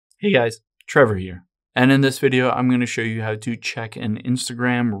Hey guys, Trevor here. And in this video, I'm going to show you how to check an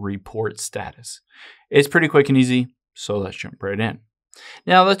Instagram report status. It's pretty quick and easy, so let's jump right in.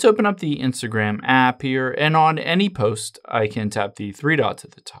 Now let's open up the Instagram app here, and on any post, I can tap the three dots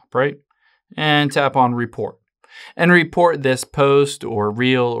at the top, right? And tap on report. And report this post or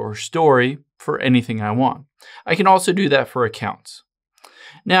reel or story for anything I want. I can also do that for accounts.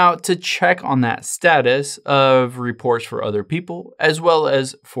 Now, to check on that status of reports for other people, as well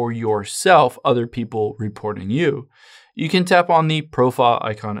as for yourself, other people reporting you, you can tap on the profile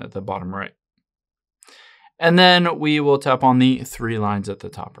icon at the bottom right. And then we will tap on the three lines at the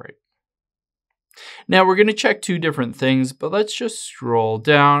top right. Now, we're going to check two different things, but let's just scroll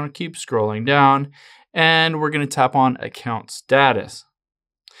down, keep scrolling down, and we're going to tap on account status.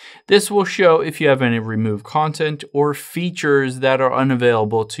 This will show if you have any removed content or features that are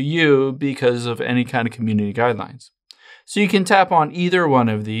unavailable to you because of any kind of community guidelines. So you can tap on either one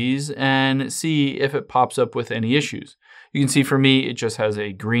of these and see if it pops up with any issues. You can see for me, it just has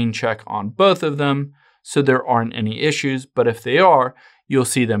a green check on both of them, so there aren't any issues, but if they are, you'll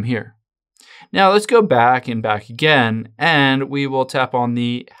see them here. Now let's go back and back again, and we will tap on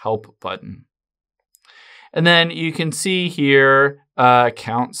the help button. And then you can see here,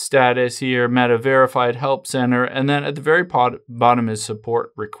 account status here, Meta verified help center. And then at the very bottom is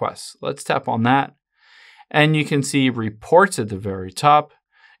support requests. Let's tap on that. And you can see reports at the very top.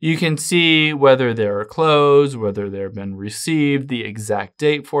 You can see whether they're closed, whether they've been received, the exact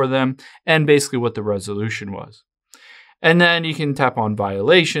date for them, and basically what the resolution was. And then you can tap on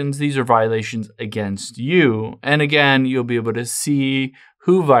violations. These are violations against you. And again, you'll be able to see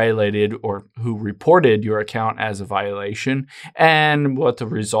who violated or who reported your account as a violation and what the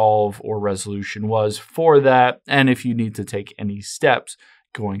resolve or resolution was for that, and if you need to take any steps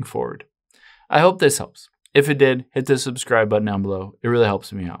going forward. I hope this helps. If it did, hit the subscribe button down below. It really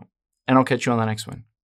helps me out. And I'll catch you on the next one.